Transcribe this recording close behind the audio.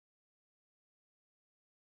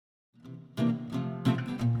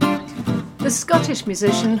Scottish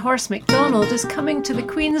musician Horst McDonald is coming to the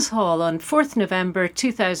Queen's Hall on 4th November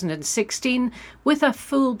 2016 with a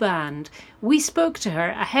full band. We spoke to her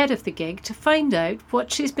ahead of the gig to find out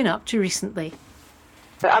what she's been up to recently.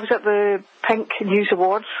 I was at the Pink News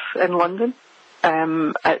Awards in London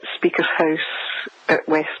at Speaker's House at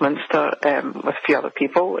Westminster with a few other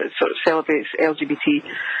people. It sort of celebrates LGBT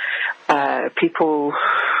people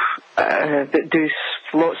that do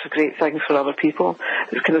lots of great things for other people.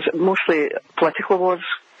 It's kind of mostly political awards,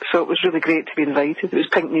 so it was really great to be invited. It was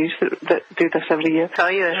Pink News that do this every year. I saw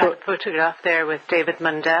you had a photograph there with David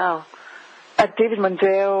Mundell. David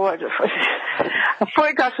Mundell, I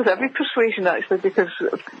photographed with every persuasion actually, because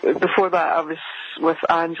before that I was with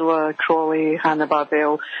Angela Crawley, Hannah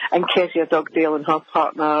Barbell and Kezia Dugdale and her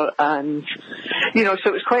partner, and so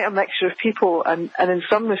it was quite a mixture of people, and in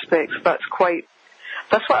some respects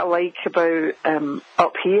that's what I like about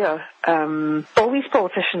up here. All these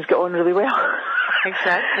politicians get on really well.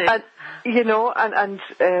 Exactly. And,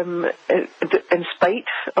 in spite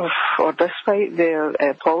of, or despite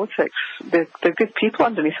their politics, they're good people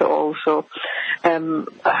underneath it all. So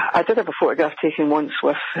I did have a photograph taken once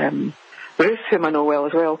with Ruth, whom I know well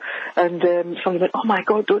as well, and somebody went, "Oh my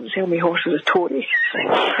God, don't sell me horses as Tories."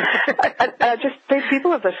 I just think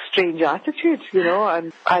people have this strange attitude,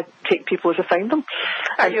 and I take people as I find them.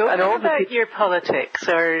 Are you open about your politics,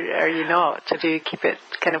 or are you not? Do you keep it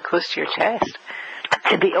kind of close to your chest?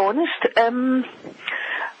 To be honest,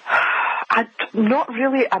 not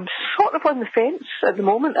really. I'm sort of on the fence at the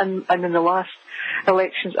moment, and in the last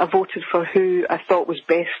elections I voted for who I thought was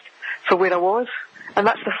best for where I was, and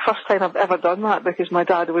that's the first time I've ever done that, because my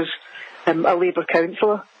dad was a Labour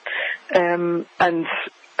councillor, and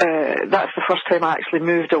that's the first time I actually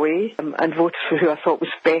moved away and voted for who I thought was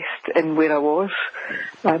best in where I was.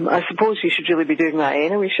 I suppose you should really be doing that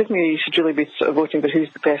anyway, shouldn't you? You should really be sort of voting for who's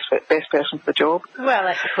the best person for the job. Well,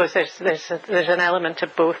 I suppose there's an element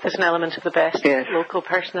of both. There's an element of the best local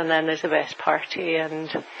person, and then there's the best party, and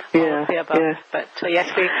all of the above. Yeah. But yes,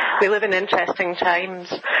 we live in interesting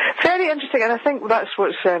times. Very interesting, and I think that's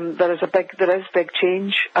what's there is big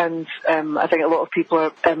change, and I think a lot of people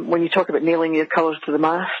are when you talk about nailing your colours to the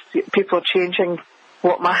mast, people are changing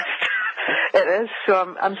what mast it is.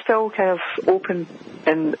 So I'm still kind of open,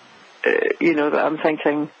 and that I'm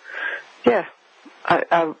thinking,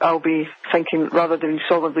 I'll be thinking, rather than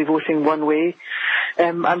solidly voting one way,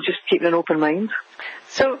 I'm just keeping an open mind.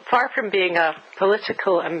 So far from being a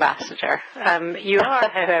political ambassador, you are,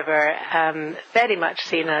 however, very much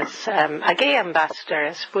seen as a gay ambassador,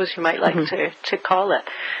 I suppose you might like to call it.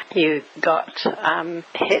 You got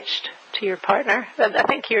hitched to your partner. I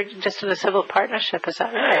think you're just in a civil partnership, is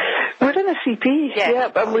that right? We're in a CP,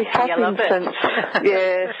 and we have been since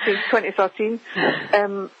since 2013.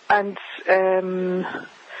 And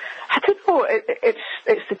I don't know,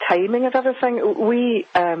 it's the timing of everything. We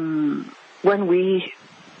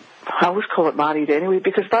I always call it married anyway,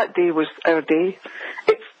 because that day was our day.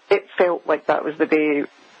 It felt like that was the day,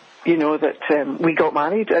 that we got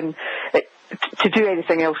married, and to do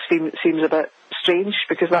anything else seems a bit strange,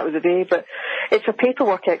 because that was the day. But it's a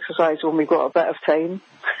paperwork exercise when we've got a bit of time.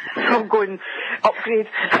 I'm going upgrade,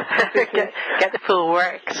 get the full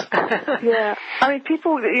works. Yeah, I mean,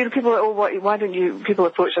 people are, why don't you? People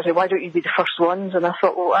approach us and say, why don't you be the first ones? And I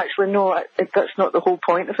thought, well, actually, no, that's not the whole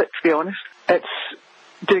point of it. To be honest, it's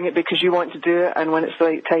doing it because you want to do it, and when it's the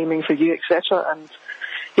right timing for you, etc. And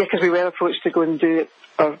because we were approached to go and do it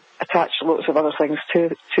or attach lots of other things to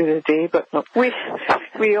the day, but no.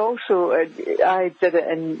 We also I did it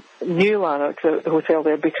in New Lanark, the hotel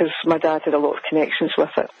there, because my dad had a lot of connections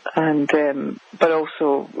with it, and but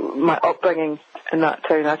also my upbringing in that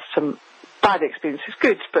town. I had some bad experiences,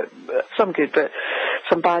 good, but some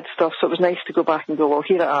some bad stuff. So it was nice to go back and go, well,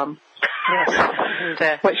 here I am. Yes,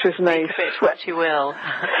 and, which was nice. Make of it what you will.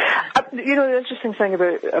 The interesting thing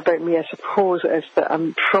about me, I suppose, is that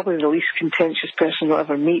I'm probably the least contentious person you'll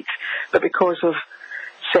ever meet, but because of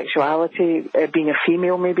sexuality, being a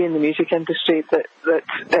female maybe in the music industry, that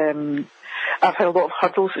I've had a lot of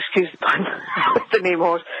hurdles, excuse the pun, with the name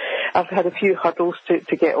horse. I've had a few hurdles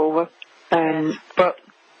to get over. But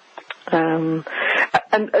and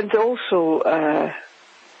also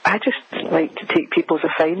I just like to take people as I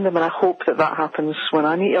find them, and I hope that happens when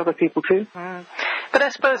I meet other people too. But I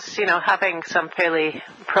suppose, having some fairly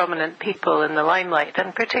prominent people in the limelight,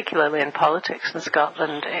 and particularly in politics in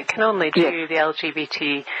Scotland, it can only do the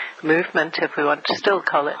LGBT movement, if we want to still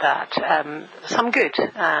call it that, some good.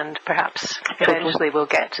 And perhaps eventually we'll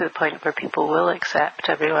get to the point where people will accept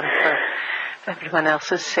everyone for everyone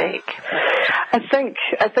else's sake. I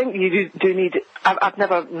think you do need. I've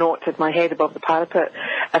never knocked my head above the parapet.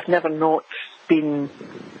 I've never not been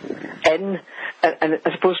in, and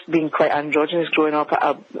I suppose being quite androgynous growing up,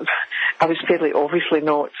 I was fairly obviously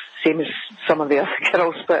not, same as some of the other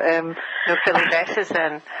girls, but... no Philly dresses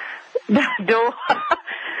then? No,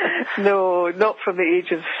 not from the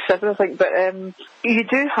age of 7, I think, but you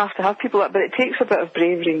do have to have people like, but it takes a bit of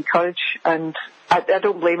bravery and courage, and I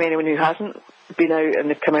don't blame anyone who hasn't been out and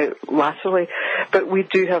they've come out latterly, but we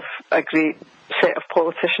do have a great set of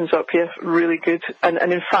politicians up here, really good, and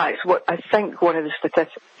in fact, what I think one of the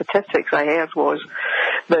statistics I heard was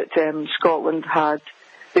that Scotland had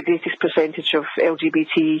the greatest percentage of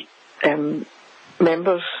LGBT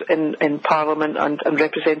members in Parliament and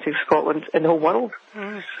representing Scotland in the whole world.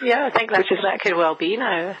 Yeah, I think that could well be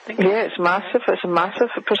now. I think. Yeah, it's massive. It's a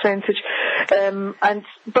massive percentage.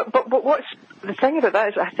 But what's the thing about that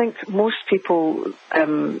is I think most people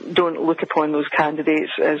don't look upon those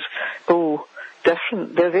candidates as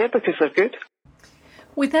different. They're there because they're good.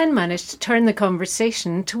 We then managed to turn the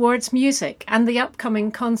conversation towards music and the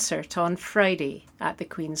upcoming concert on Friday at the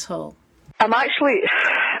Queen's Hall. I'm actually,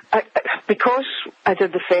 because I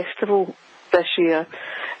did the festival this year,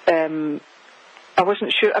 I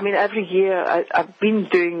wasn't sure. I mean, every year I've been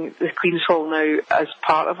doing the Queen's Hall now as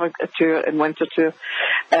part of a tour, in winter tour,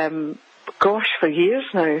 for years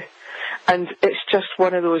now. And it's just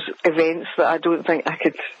one of those events that I don't think I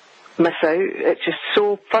could miss out. It's just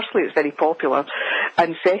so, firstly, it's very popular,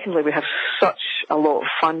 and secondly, we have such a lot of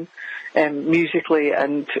fun musically,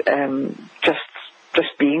 and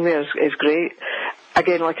just being there is great.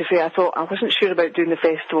 Again, like I say, I wasn't sure about doing the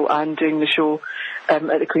festival and doing the show at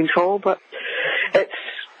the Queen's Hall, but it's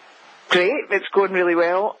great. It's going really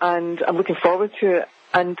well, and I'm looking forward to it.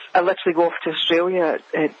 And I literally go off to Australia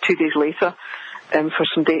 2 days later for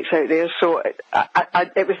some dates out there. So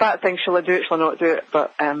it was that thing, shall I do it, shall I not do it?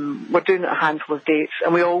 But we're doing a handful of dates,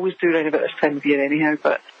 and we always do around about this time of year anyhow.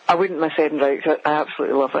 But I wouldn't miss Edinburgh because I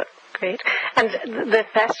absolutely love it. Great. And the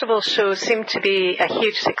festival shows seem to be a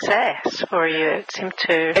huge success for you. It seemed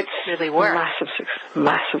to really work.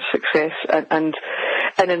 Massive success, and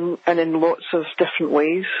in lots of different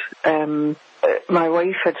ways. My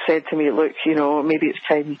wife had said to me, look, maybe it's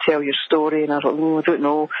time you tell your story, and I thought, I don't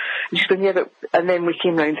know. And she's going, yeah, but, and then we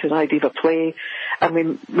came round to the idea of a play, and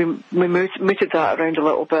we mooted that around a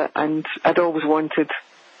little bit, and I'd always wanted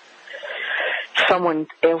someone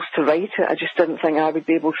else to write it. I just didn't think I would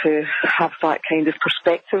be able to have that kind of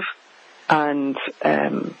perspective, and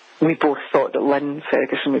we both thought that Lynn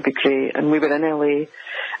Ferguson would be great, and we were in LA,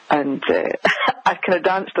 and I kind of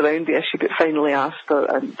danced around the issue, but finally asked her,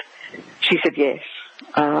 and she said yes.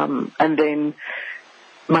 And then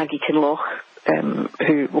Maggie Kinloch,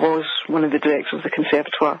 who was one of the directors of the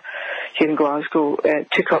Conservatoire here in Glasgow,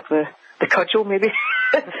 took up the cudgel, maybe,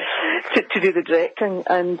 to do the directing,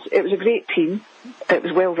 and it was a great team. It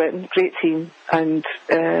was well written, great team, and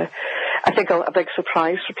I think a big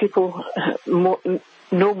surprise for people,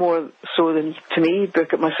 no more so than to me,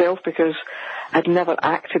 book it myself, because I'd never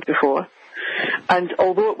acted before. And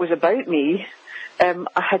although it was about me,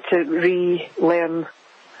 I had to relearn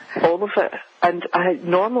all of it. And I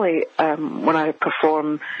normally, when I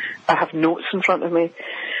perform, I have notes in front of me.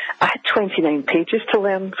 I had 29 pages to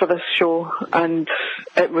learn for this show, and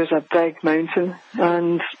it was a big mountain.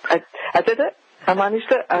 And I did it. I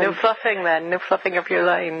managed it. No fluffing then, no fluffing of your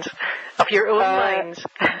lines, of your own lines.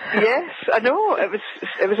 Yes, I know. It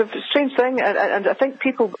was a strange thing, and I think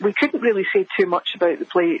we couldn't really say too much about the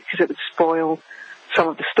play because it would spoil some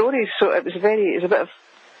of the stories. So it was a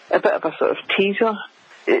bit of a sort of teaser.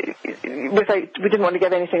 We didn't want to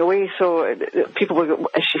give anything away, so people were going,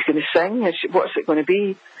 is she going to sing? What's it going to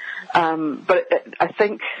be? But I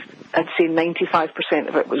think I'd say 95%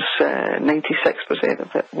 of it was, 96%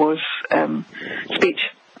 of it was speech.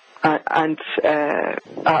 And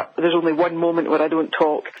there's only one moment where I don't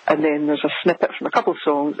talk, and then there's a snippet from a couple of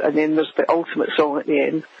songs, and then there's the ultimate song at the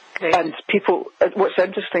end. Great. And what's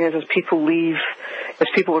interesting is as people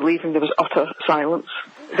were leaving, there was utter silence.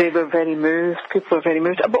 They were very moved. People were very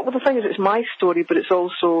moved. But the thing is, it's my story, but it's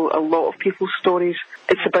also a lot of people's stories.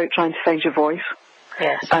 It's about trying to find your voice.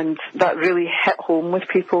 Yes. And that really hit home with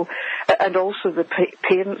people. And also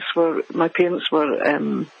my parents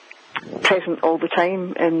were present all the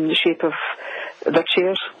time in the shape of their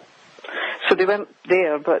chairs. So they weren't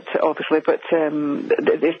there, but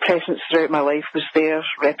their presence throughout my life was there,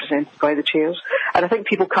 represented by the chairs. And I think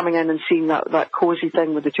people coming in and seeing that cosy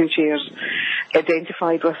thing with the two chairs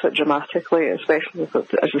identified with it dramatically, especially as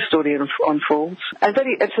the story unfolds. And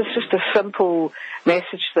it's just a simple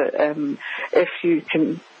message that if you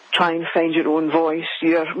can try and find your own voice,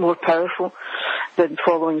 you're more powerful than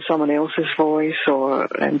following someone else's voice or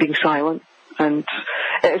being silent. and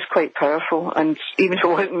it is quite powerful. And even if it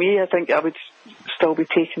wasn't me, I think I would still be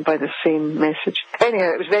taken by the same message.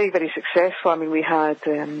 Anyhow, it was very, very successful. I mean, we had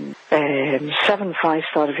 7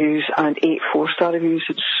 5-star reviews and 8 4-star reviews.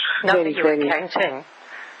 It's not very, that you were very counting.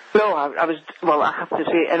 No, I was. Well, I have to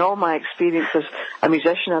say, in all my experience as a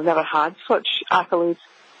musician, I've never had such accolades.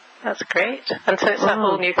 That's great. And so it's a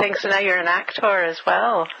whole new thing. So now you're an actor as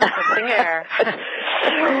well, a singer.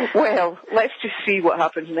 Well, let's just see what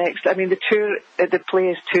happens next. I mean, the play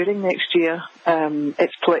is touring next year.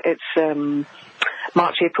 It's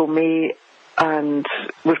March, April, May, and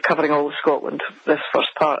we're covering all of Scotland, this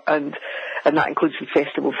first part, and that includes the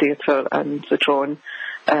Festival Theatre and the Tron.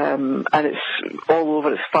 And it's all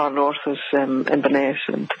over, as far north as Inverness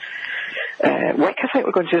and Wick. I think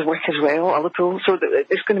we're going to Wick as well, Liverpool. So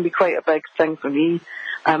it's going to be quite a big thing for me,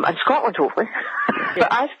 and Scotland hopefully. Yeah.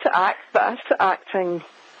 But as to acting,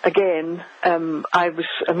 again, I was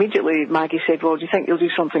immediately, Maggie said, well, do you think you'll do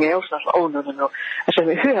something else? And I thought, oh, no. I said,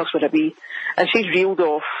 well, who else would it be? And she reeled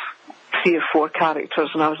off 3 or 4 characters,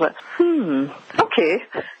 and I was like, okay.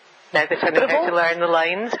 Now that I know how to learn the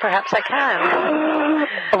lines, perhaps I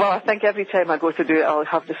can. Well, I think every time I go to do it, I'll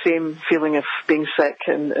have the same feeling of being sick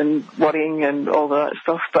and worrying and all that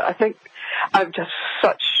stuff. But I think I've just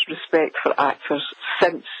such respect for actors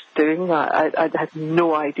since doing that. I had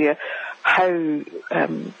no idea how,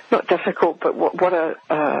 not difficult, but what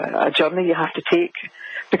a journey you have to take,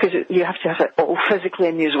 because you have to have it all physically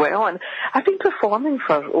in you as well. And I've been performing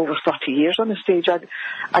for over 30 years on the stage.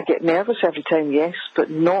 I get nervous every time, yes, but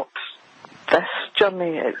not this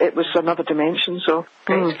journey. It was another dimension. So.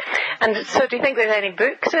 Great. And so do you think there's any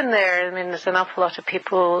books in there? I mean, there's an awful lot of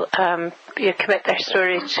people commit their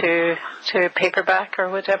story to paperback or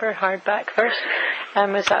whatever, hardback first.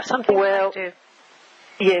 Is that something you might do?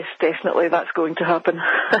 Yes, definitely. That's going to happen.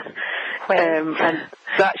 And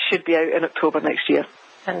that should be out in October next year.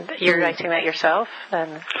 And you're writing that yourself?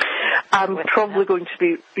 I'm probably going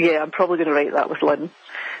to write that with Lynn.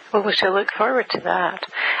 Well, we shall look forward to that.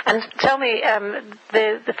 And tell me,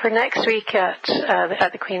 for next week at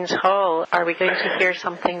the Queen's Hall, are we going to hear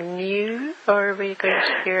something new, or are we going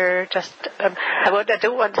to hear just? I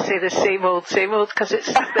don't want to say the same old, because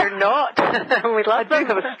they're not. We love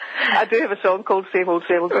them. I do have a song called Same Old,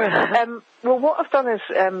 Same Old. Well, what I've done is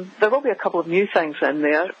there will be a couple of new things in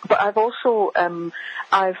there, but I've also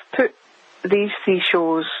I've put these 3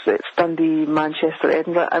 shows, it's Dundee, Manchester,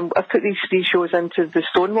 Edinburgh, and I've put these 3 shows into the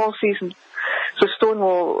Stonewall season. So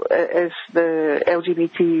Stonewall is the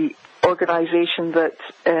LGBT organisation that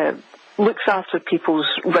looks after people's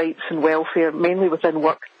rights and welfare, mainly within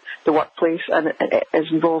the workplace, and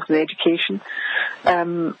is involved in education.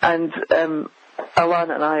 And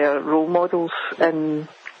Alana and I are role models in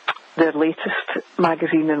their latest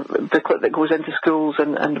magazine and booklet that goes into schools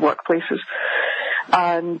and workplaces.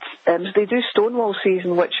 And they do Stonewall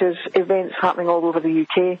season, which is events happening all over the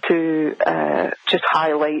UK to just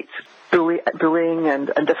highlight bullying and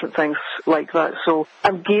different things like that. So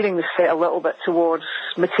I'm gearing the set a little bit towards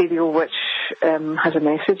material which has a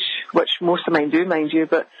message, which most of mine do, mind you,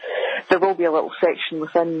 but there will be a little section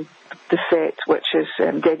within the set which is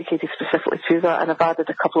dedicated specifically to that, and I've added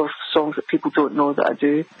a couple of songs that people don't know that I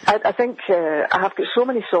do. I think I have got so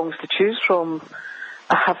many songs to choose from,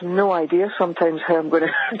 I have no idea sometimes how I'm going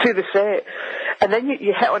to do the set. And then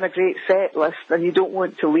you hit on a great set list and you don't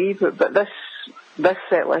want to leave it, but this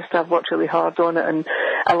set list, I've worked really hard on it, and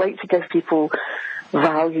I like to give people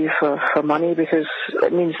value for money, because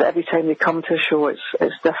it means that every time they come to a show it's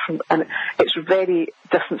different, and it's a very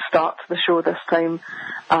different start to the show this time,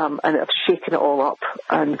 and I've shaken it all up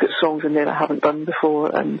and got songs in there I haven't done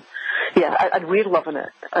before, and and we're loving it.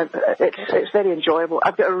 It's very enjoyable.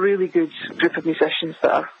 I've got a really good group of musicians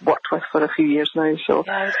that I've worked with for a few years now, so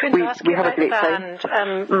we have a great time.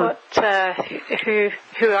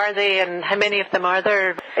 Who are they, and how many of them are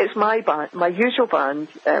there? It's my band, my usual band,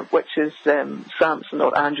 which is Sampson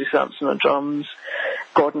or Andrew Sampson on drums,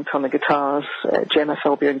 Gordon Turner guitars, Gemma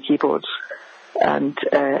Philby on keyboards, and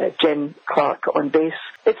Jen Clark on bass.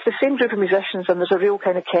 It's the same group of musicians, and there's a real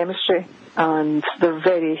kind of chemistry, and they're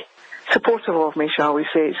very supportive of me, shall we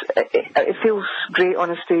say. It feels great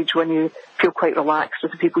on a stage when you feel quite relaxed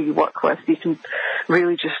with the people you work with. You can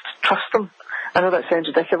really just trust them. I know that sounds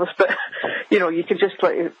ridiculous, but you can just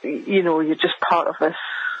you're just part of this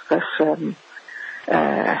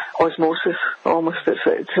osmosis almost.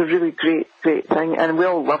 It's a really great thing, and we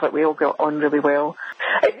all love it. We all get on really well.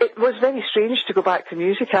 It was very strange to go back to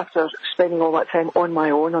music after spending all that time on my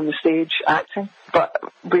own on the stage acting, but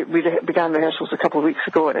we began rehearsals a couple of weeks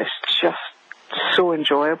ago, and it's just so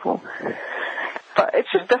enjoyable. But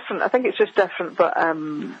it's just different. I think it's just different. But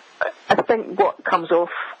I think what comes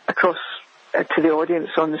across to the audience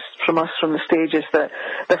from us from the stage is that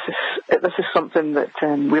this is something that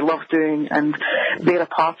we love doing, and they're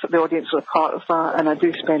the audience are a part of that. And I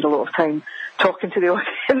do spend a lot of time talking to the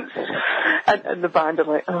audience, and the band are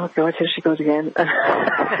like, oh God, here she goes again.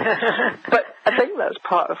 But I think that's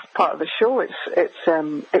part of the show.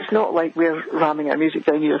 It's not like we're ramming our music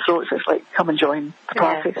down your throats. It's like, come and join the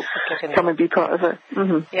party, come and be part of it.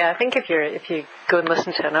 Mm-hmm. Yeah, I think if you go and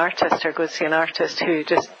listen to an artist or go see an artist who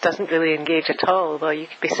just doesn't really engage at all, well, you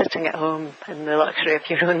could be sitting at home in the luxury of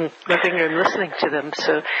your own living room listening to them.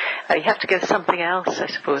 So you have to give something else, I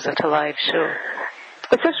suppose, at a live show.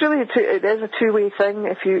 It's just really it is a two-way thing.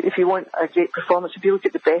 If you want a great performance, if you look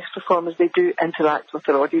at the best performers, they do interact with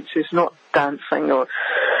their audiences, not dancing or,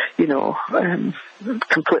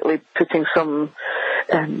 completely putting some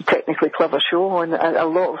technically clever show on. A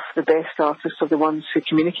lot of the best artists are the ones who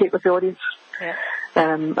communicate with the audience. Yeah.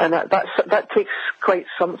 And that takes quite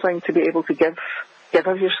something to be able to give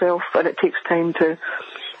of yourself, and it takes time to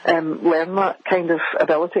learn that kind of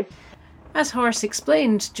ability. As Horse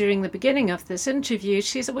explained during the beginning of this interview,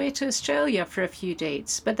 she's away to Australia for a few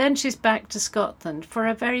dates, but then she's back to Scotland for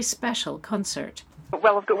a very special concert.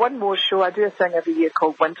 Well, I've got one more show. I do a thing every year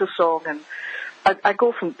called Winter Song, and I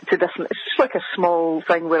go to different... It's just like a small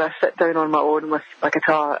thing where I sit down on my own with my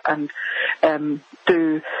guitar and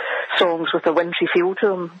do songs with a wintry feel to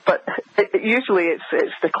them. But usually it's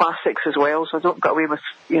the classics as well, so I don't get away with,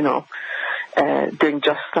 doing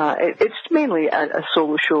just that. It's mainly a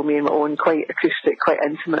solo show, me and my own, quite acoustic, quite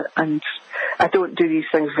intimate, and I don't do these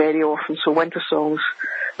things very often, so Winter Song's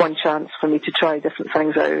one chance for me to try different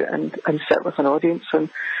things out and sit with an audience, and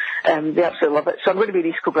they absolutely love it. So I'm going to be an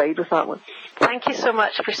East Kilbride with that one. Thank you so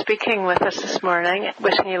much for speaking with us this morning.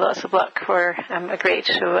 Wishing you lots of luck for a great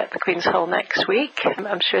show at the Queen's Hall next week.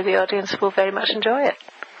 I'm sure the audience will very much enjoy it.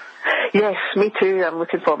 Yes, me too. I'm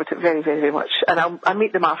looking forward to it very, very, very much. And I'll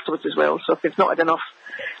meet them afterwards as well, so if they've not had enough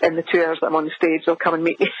in the 2 hours that I'm on the stage, they'll come and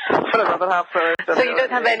meet me for another half hour. So you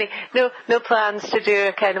don't have no plans to do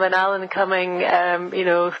a kind of an Alan Cumming,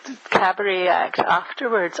 cabaret act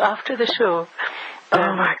afterwards, after the show?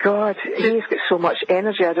 Oh my God, he's got so much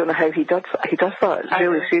energy. I don't know how he does that,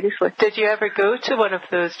 really, seriously. Did you ever go to one of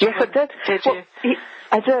those? Yes, I did. Did you?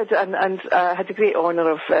 I did, and I had the great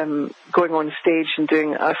honour of going on stage and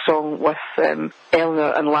doing a song with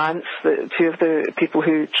Eleanor and Lance, the two of the people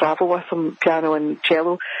who travel with him, piano and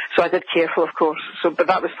cello. So I did Careful, of course. But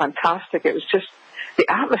that was fantastic. It was just, the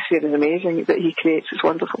atmosphere is amazing that he creates. It's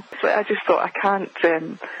wonderful. But I just thought, I can't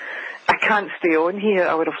stay on here.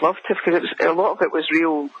 I would have loved to, because a lot of it was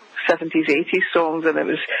real 70s, 80s songs, and it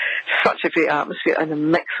was such a great atmosphere and a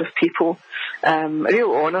mix of people. A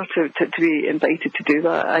real honour to be invited to do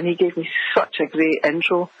that, and he gave me such a great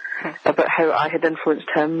intro about how I had influenced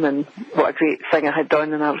him and what a great thing I had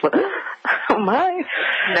done, and I was like, oh my,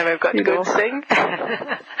 now I've got to go and sing.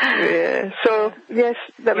 Yeah, so yes,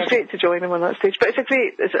 that was great to join him on that stage, but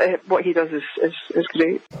what he does is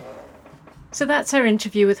great. So that's our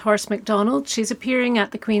interview with Horse McDonald. She's appearing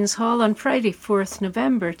at the Queen's Hall on Friday, 4th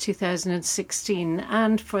November 2016.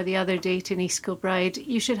 And for the other date in East Kilbride,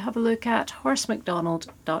 you should have a look at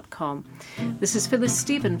horsemcdonald.com. This is Phyllis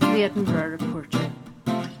Stephen for the Edinburgh Reporter.